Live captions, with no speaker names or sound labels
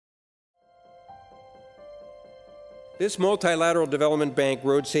This Multilateral Development Bank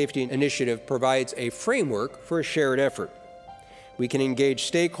Road Safety Initiative provides a framework for a shared effort. We can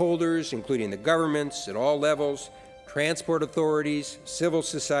engage stakeholders, including the governments at all levels, transport authorities, civil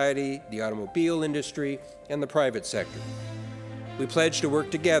society, the automobile industry, and the private sector. We pledge to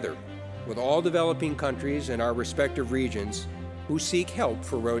work together with all developing countries in our respective regions who seek help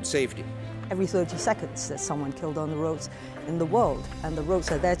for road safety. Every 30 seconds there's someone killed on the roads in the world, and the roads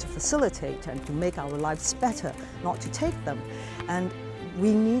are there to facilitate and to make our lives better, not to take them. And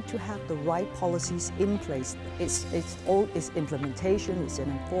we need to have the right policies in place. It's implementation, it's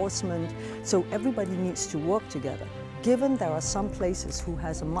enforcement, so everybody needs to work together. Given there are some places who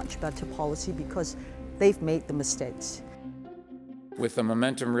has a much better policy because they've made the mistakes. With the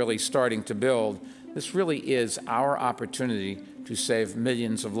momentum really starting to build, this really is our opportunity to save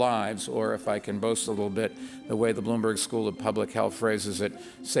millions of lives, or if I can boast a little bit, the way the Bloomberg School of Public Health phrases it,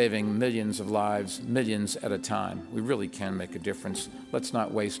 saving millions of lives, millions at a time. We really can make a difference. Let's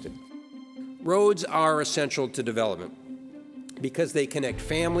not waste it. Roads are essential to development because they connect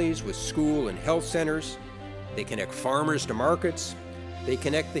families with school and health centers, they connect farmers to markets, they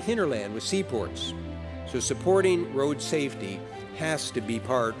connect the hinterland with seaports. So supporting road safety has to be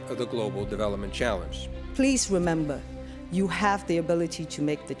part of the global development challenge. Please remember, you have the ability to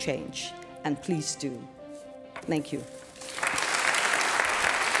make the change, and please do. Thank you.